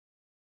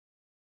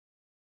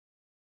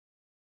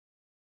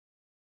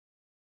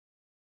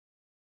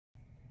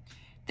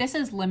This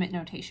is limit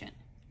notation.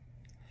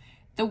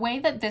 The way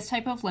that this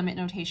type of limit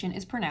notation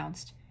is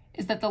pronounced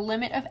is that the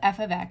limit of f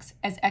of x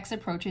as x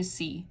approaches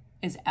c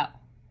is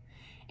L.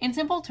 In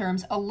simple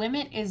terms, a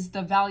limit is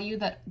the value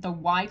that the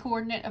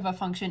y-coordinate of a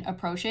function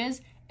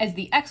approaches as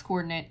the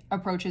x-coordinate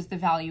approaches the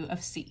value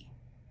of c.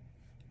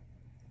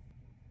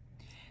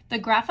 The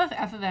graph of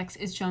f of x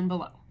is shown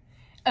below.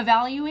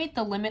 Evaluate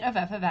the limit of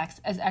f of x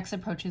as x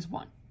approaches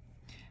 1.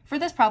 For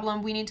this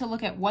problem, we need to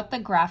look at what the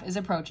graph is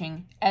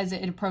approaching as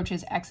it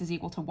approaches x is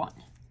equal to 1,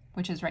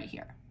 which is right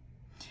here.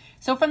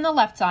 So from the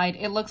left side,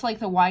 it looks like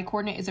the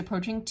y-coordinate is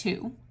approaching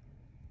 2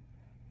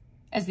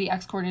 as the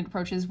x-coordinate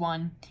approaches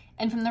 1.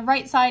 And from the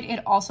right side, it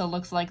also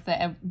looks like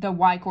the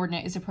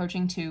y-coordinate is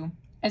approaching 2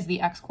 as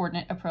the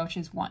x-coordinate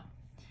approaches 1.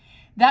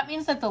 That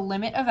means that the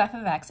limit of f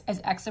of x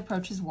as x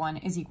approaches 1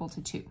 is equal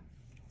to 2.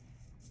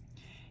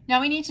 Now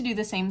we need to do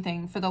the same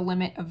thing for the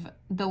limit of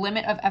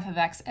f of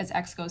x as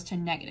x goes to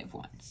negative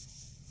 1.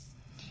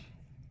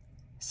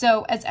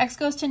 So as x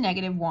goes to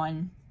negative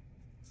 1,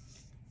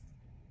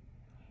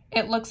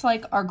 it looks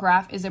like our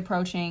graph is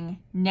approaching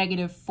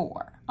negative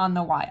 4 on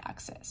the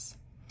y-axis.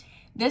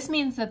 This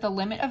means that the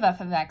limit of f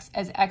of x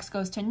as x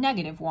goes to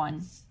negative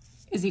 1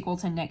 is equal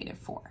to negative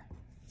 4.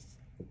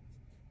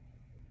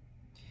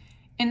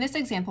 In this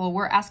example,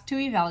 we're asked to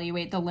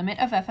evaluate the limit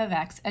of f of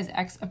x as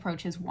x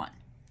approaches 1.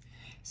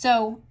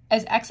 So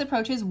as x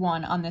approaches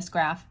 1 on this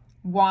graph,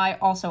 y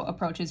also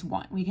approaches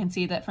 1. We can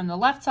see that from the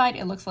left side,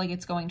 it looks like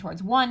it's going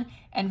towards 1,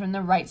 and from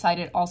the right side,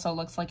 it also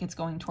looks like it's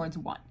going towards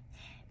 1.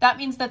 That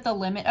means that the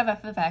limit of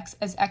f of x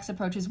as x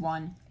approaches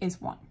 1 is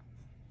 1.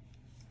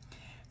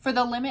 For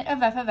the limit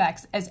of f of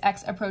x as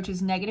x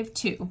approaches negative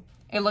 2,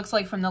 it looks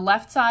like from the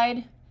left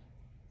side,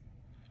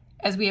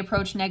 as we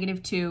approach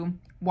negative 2,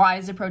 y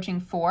is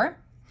approaching 4.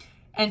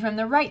 And from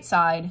the right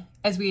side,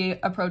 as we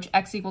approach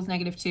x equals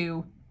negative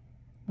 2,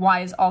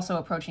 y is also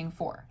approaching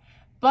 4.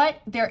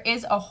 But there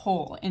is a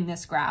hole in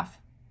this graph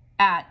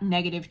at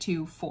negative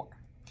 2, 4.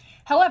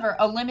 However,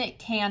 a limit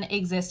can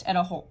exist at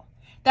a hole.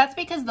 That's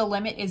because the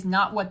limit is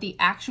not what the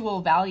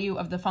actual value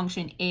of the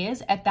function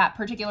is at that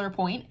particular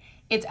point.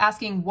 It's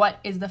asking what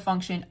is the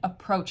function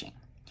approaching.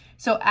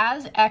 So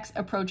as x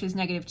approaches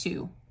negative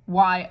 2,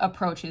 y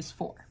approaches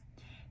 4.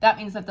 That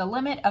means that the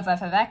limit of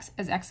f of x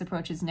as x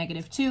approaches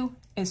negative 2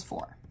 is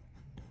 4.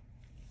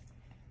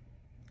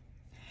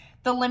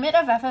 The limit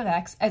of f of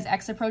x as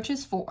x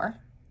approaches 4,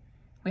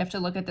 we have to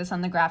look at this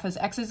on the graph, as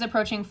x is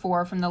approaching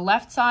 4 from the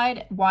left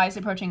side, y is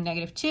approaching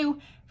negative 2.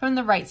 From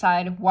the right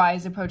side, y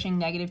is approaching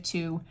negative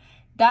 2.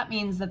 That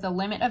means that the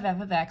limit of f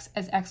of x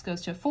as x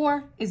goes to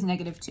 4 is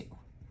negative 2.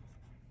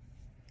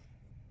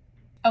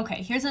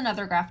 Okay, here's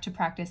another graph to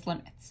practice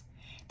limits.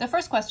 The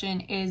first question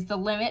is the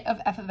limit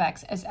of f of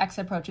x as x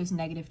approaches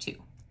negative 2.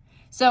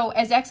 So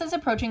as x is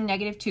approaching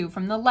negative 2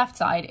 from the left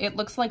side, it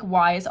looks like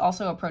y is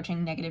also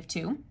approaching negative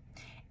 2.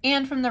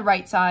 And from the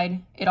right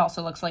side, it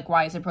also looks like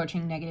y is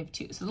approaching negative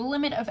 2. So the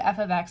limit of f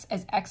of x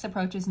as x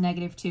approaches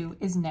negative 2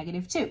 is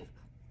negative 2.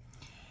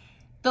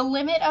 The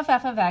limit of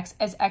f of x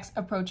as x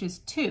approaches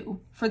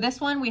 2, for this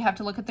one, we have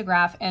to look at the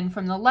graph, and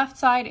from the left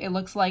side, it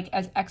looks like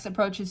as x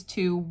approaches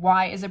 2,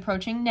 y is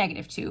approaching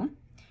negative 2.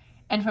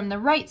 And from the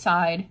right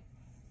side,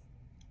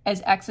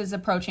 as x is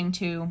approaching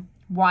 2,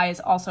 y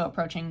is also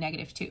approaching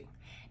negative 2.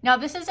 Now,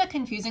 this is a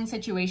confusing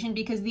situation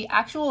because the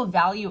actual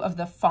value of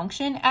the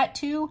function at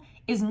 2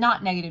 is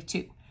not negative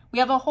 2. We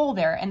have a hole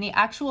there, and the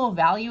actual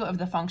value of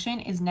the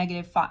function is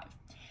negative 5.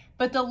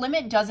 But the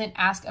limit doesn't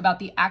ask about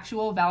the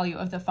actual value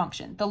of the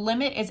function. The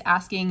limit is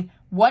asking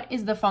what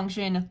is the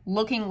function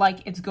looking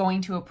like it's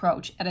going to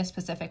approach at a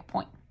specific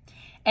point.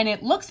 And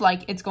it looks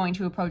like it's going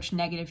to approach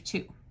negative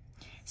 2.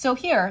 So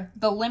here,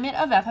 the limit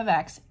of f of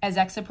x as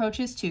x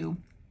approaches 2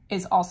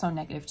 is also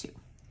negative 2.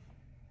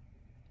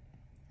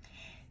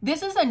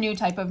 This is a new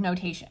type of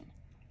notation.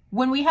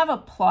 When we have a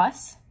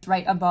plus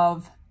right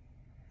above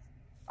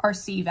our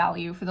c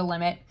value for the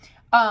limit,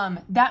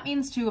 that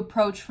means to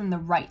approach from the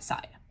right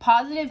side.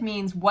 Positive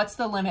means what's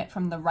the limit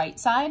from the right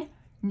side.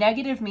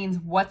 Negative means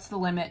what's the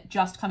limit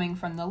just coming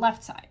from the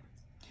left side.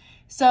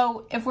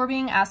 So if we're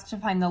being asked to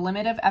find the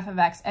limit of f of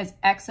x as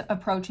x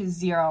approaches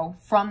 0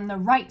 from the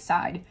right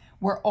side,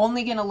 we're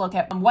only going to look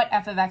at what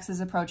f of x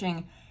is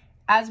approaching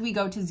as we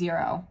go to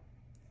 0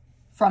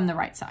 from the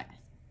right side.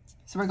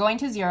 So we're going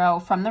to 0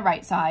 from the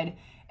right side,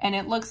 and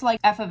it looks like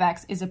f of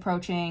x is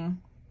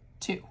approaching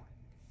 2.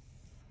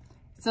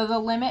 So the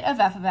limit of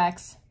f of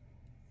x,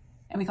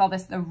 and we call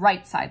this the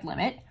right side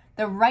limit,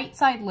 the right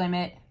side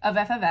limit of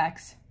f of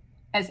x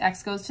as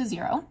x goes to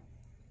 0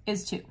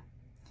 is 2.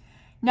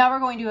 Now we're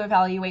going to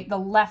evaluate the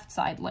left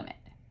side limit.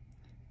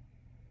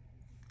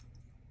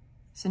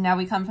 So now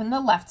we come from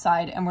the left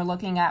side and we're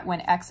looking at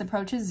when x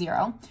approaches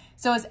 0.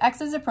 So as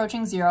x is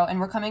approaching 0 and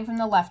we're coming from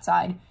the left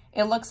side,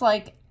 it looks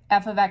like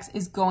f of x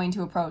is going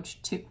to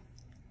approach 2.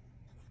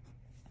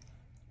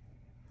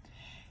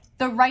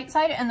 The right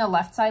side and the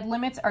left side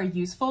limits are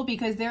useful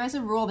because there is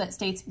a rule that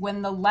states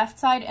when the left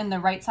side and the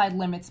right side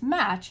limits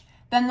match,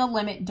 then the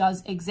limit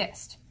does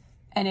exist,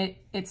 and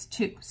it's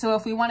 2. So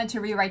if we wanted to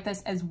rewrite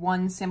this as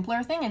one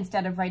simpler thing,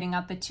 instead of writing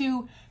out the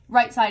 2,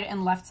 right side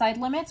and left side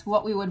limits,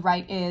 what we would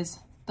write is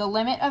the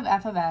limit of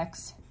f of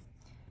x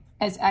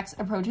as x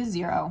approaches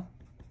 0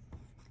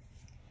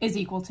 is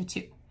equal to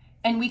 2.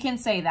 And we can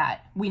say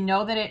that. We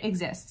know that it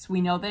exists.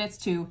 We know that it's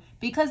 2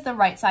 because the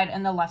right side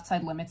and the left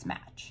side limits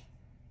match.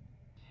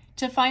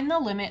 To find the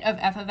limit of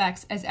f of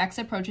x as x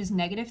approaches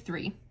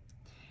 -3,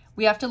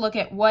 we have to look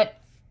at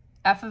what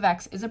f of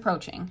x is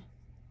approaching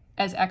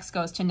as x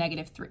goes to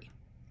 -3.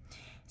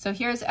 So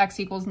here's x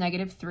equals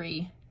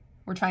 -3.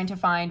 We're trying to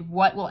find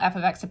what will f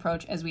of x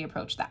approach as we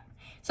approach that.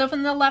 So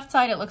from the left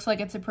side, it looks like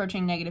it's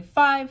approaching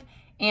 -5,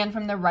 and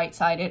from the right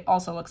side, it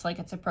also looks like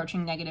it's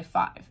approaching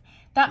 -5.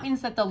 That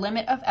means that the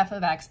limit of f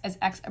of x as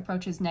x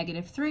approaches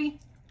 -3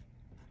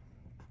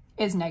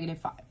 is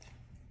 -5.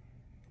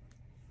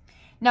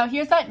 Now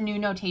here's that new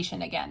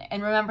notation again,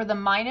 and remember the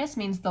minus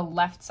means the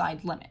left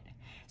side limit.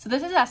 So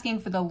this is asking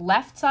for the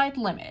left side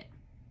limit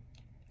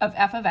of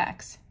f of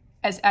x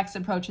as x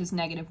approaches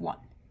 -1.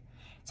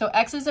 So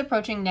x is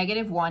approaching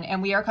 -1,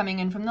 and we are coming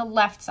in from the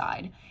left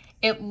side.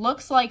 It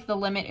looks like the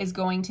limit is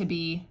going to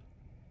be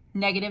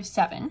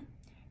 -7,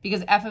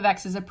 because f of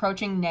x is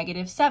approaching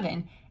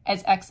 -7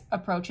 as x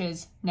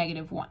approaches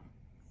 -1.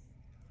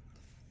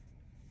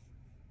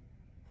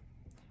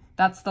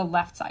 That's the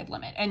left side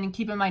limit. And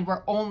keep in mind,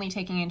 we're only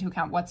taking into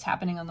account what's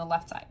happening on the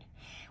left side.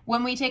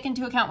 When we take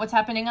into account what's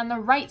happening on the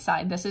right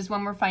side, this is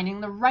when we're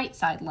finding the right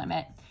side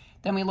limit.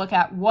 Then we look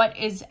at what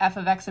is f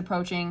of x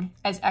approaching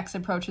as x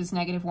approaches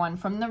 -1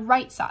 from the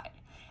right side,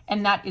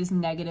 and that is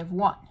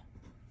 -1.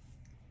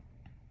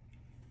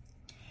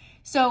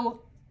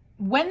 So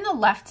when the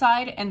left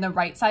side and the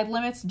right side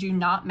limits do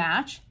not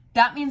match,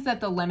 that means that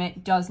the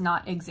limit does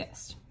not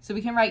exist. So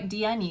we can write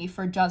DNE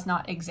for does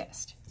not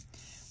exist.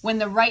 When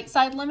the right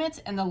side limits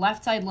and the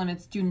left side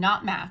limits do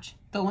not match,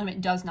 the limit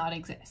does not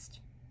exist.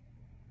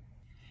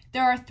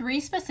 There are 3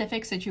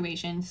 specific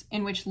situations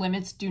in which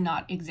limits do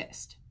not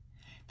exist.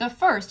 The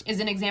first is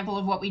an example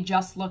of what we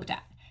just looked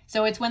at.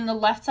 So it's when the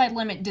left side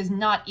limit does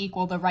not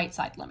equal the right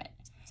side limit.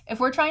 If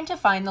we're trying to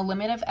find the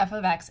limit of f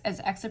of x as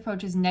x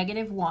approaches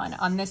 -1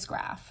 on this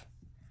graph,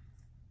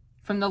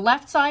 from the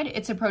left side,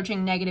 it's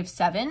approaching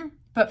 -7,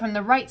 but from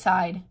the right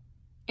side,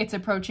 it's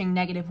approaching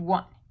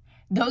 -1.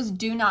 Those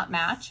do not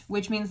match,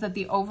 which means that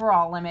the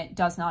overall limit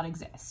does not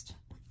exist.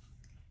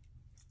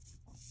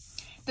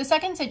 The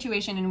second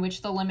situation in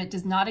which the limit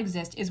does not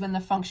exist is when the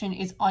function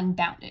is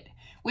unbounded,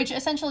 which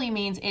essentially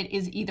means it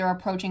is either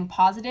approaching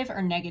positive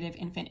or negative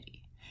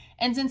infinity.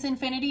 And since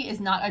infinity is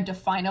not a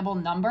definable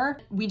number,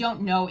 we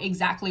don't know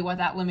exactly what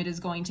that limit is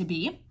going to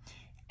be.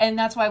 And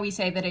that's why we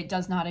say that it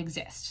does not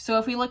exist. So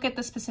if we look at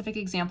the specific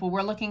example,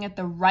 we're looking at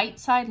the right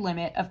side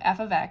limit of f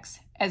of x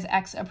as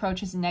x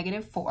approaches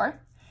 -4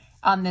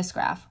 on this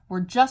graph.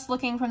 We're just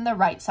looking from the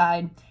right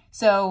side.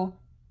 So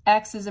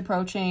x is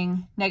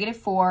approaching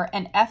 -4,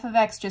 and f of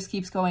x just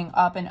keeps going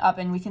up,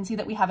 and we can see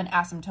that we have an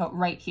asymptote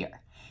right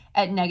here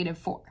at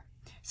 -4.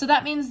 So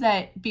that means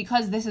that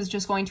because this is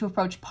just going to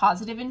approach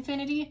positive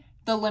infinity,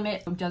 the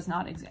limit does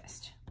not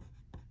exist,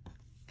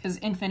 because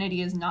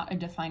infinity is not a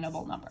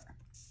definable number.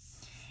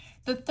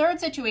 The third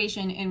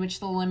situation in which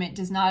the limit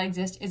does not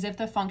exist is if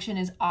the function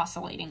is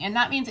oscillating, and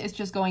that means it's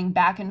just going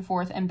back and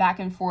forth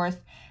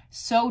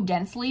so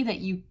densely that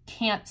you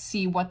can't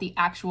see what the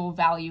actual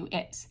value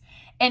is.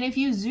 And if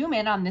you zoom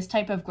in on this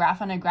type of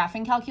graph on a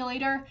graphing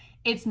calculator,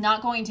 it's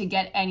not going to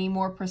get any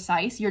more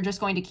precise. You're just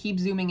going to keep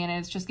zooming in, and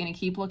it's just going to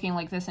keep looking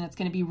like this, and it's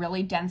going to be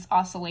really dense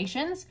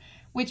oscillations,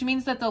 which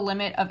means that the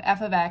limit of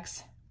f of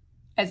x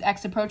as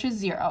x approaches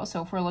 0,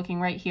 so if we're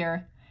looking right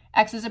here,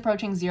 x is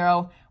approaching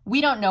 0, we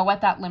don't know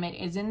what that limit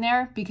is in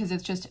there because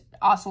it's just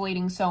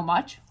oscillating so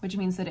much, which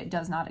means that it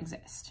does not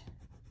exist.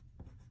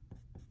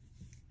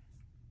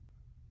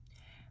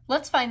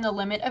 Let's find the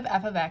limit of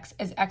f of x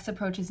as x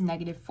approaches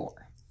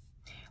 -4.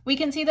 We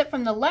can see that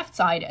from the left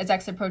side, as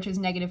x approaches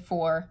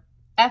 -4,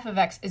 f of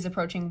x is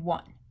approaching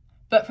 1.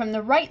 But from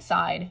the right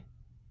side,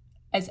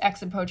 as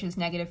x approaches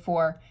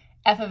 -4,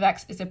 f of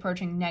x is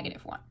approaching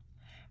 -1.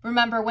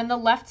 Remember, when the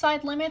left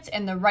side limits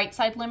and the right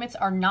side limits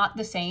are not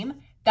the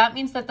same, that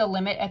means that the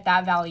limit at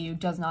that value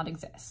does not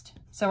exist.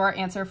 So our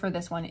answer for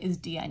this one is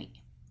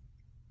DNE.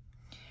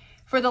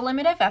 For the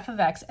limit of f of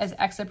x as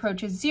x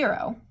approaches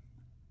 0,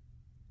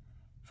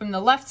 from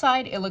the left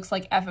side, it looks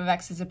like f of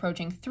x is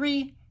approaching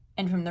 3,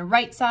 and from the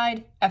right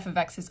side, f of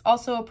x is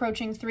also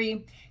approaching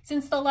 3.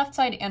 Since the left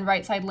side and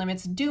right side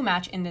limits do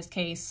match in this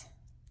case,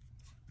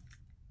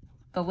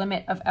 the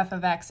limit of f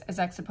of x as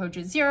x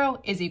approaches 0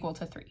 is equal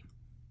to 3.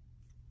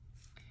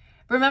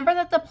 Remember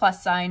that the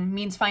plus sign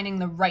means finding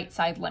the right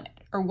side limit,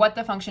 or what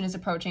the function is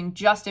approaching,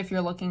 just if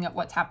you're looking at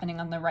what's happening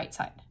on the right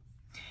side.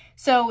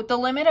 So the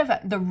limit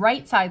of the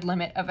right side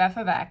limit of f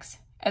of x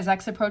as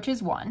x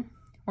approaches 1,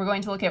 we're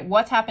going to look at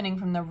what's happening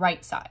from the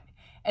right side.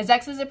 As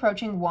x is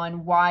approaching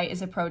 1, y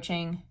is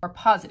approaching, or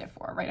positive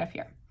 4, right up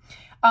here.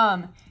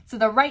 So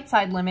the right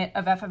side limit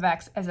of f of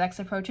x as x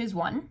approaches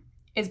 1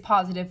 is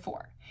positive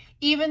 4.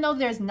 Even though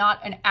there's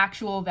not an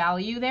actual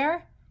value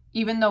there,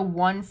 even though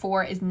 1,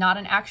 4 is not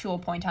an actual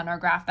point on our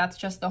graph, that's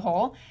just the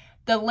whole,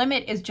 The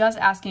limit is just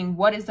asking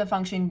what is the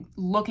function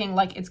looking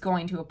like it's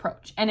going to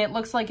approach. And it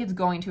looks like it's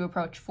going to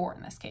approach 4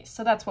 in this case.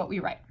 So that's what we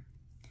write.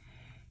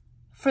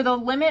 For the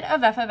limit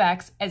of f of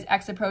x as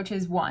x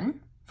approaches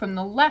 1, from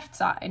the left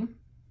side,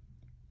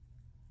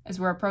 as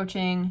we're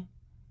approaching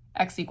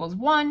x equals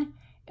 1,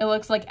 it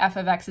looks like f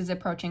of x is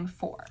approaching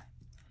 4.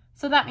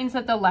 So that means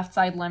that the left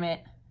side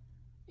limit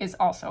is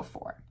also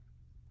 4.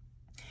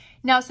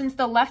 Now, since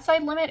the left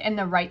side limit and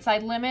the right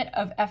side limit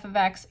of f of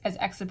x as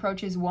x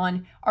approaches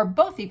 1 are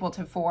both equal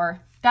to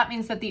 4, that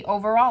means that the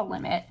overall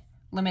limit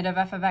of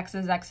f of x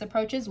as x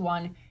approaches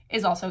 1,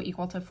 is also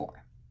equal to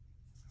 4.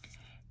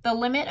 The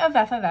limit of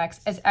f of x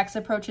as x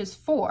approaches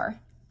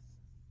 4,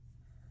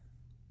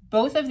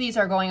 both of these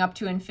are going up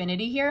to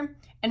infinity here.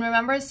 And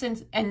remember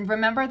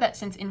that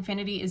since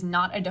infinity is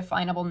not a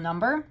definable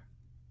number,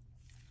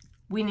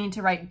 we need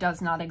to write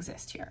does not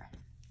exist here.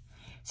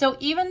 So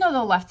even though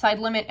the left side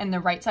limit and the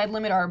right side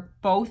limit are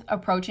both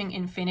approaching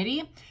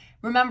infinity,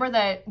 remember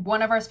that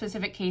one of our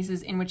specific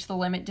cases in which the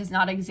limit does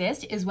not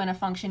exist is when a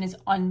function is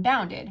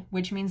unbounded,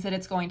 which means that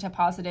it's going to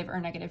positive or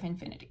negative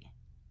infinity.